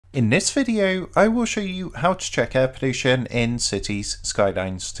In this video, I will show you how to check air pollution in Cities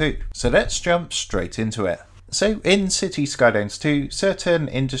Skylines 2. So let's jump straight into it. So in Cities Skylines 2, certain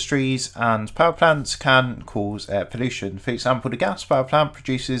industries and power plants can cause air pollution. For example, the gas power plant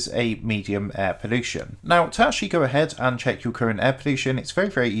produces a medium air pollution. Now, to actually go ahead and check your current air pollution, it's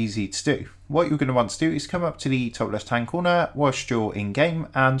very easy to do. What you're going to want to do is come up to the top left hand corner whilst you're in game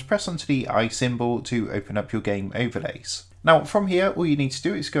and press onto the eye symbol to open up your game overlays. Now from here, all you need to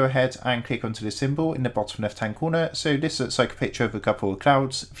do is go ahead and click onto the symbol in the bottom left hand corner. So this looks like a picture of a couple of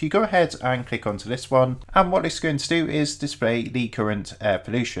clouds. If you go ahead and click onto this one, and what it's going to do is display the current air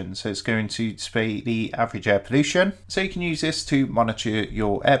pollution. So it's going to display the average air pollution. So you can use this to monitor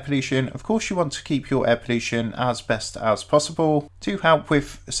your air pollution. Of course, you want to keep your air pollution as best as possible to help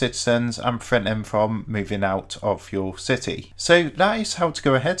with citizens and prevent them from moving out of your city. So that is how to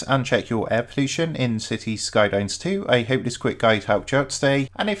go ahead and check your air pollution in Cities Skylines 2. I hope this quick guide helped you out today,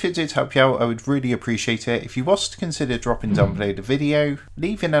 and if it did help you out, I would really appreciate it if you was to consider dropping down below the video,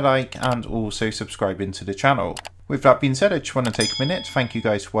 leaving a like and also subscribing to the channel. With that being said, I just want to take a minute to thank you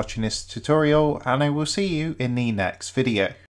guys for watching this tutorial, and I will see you in the next video.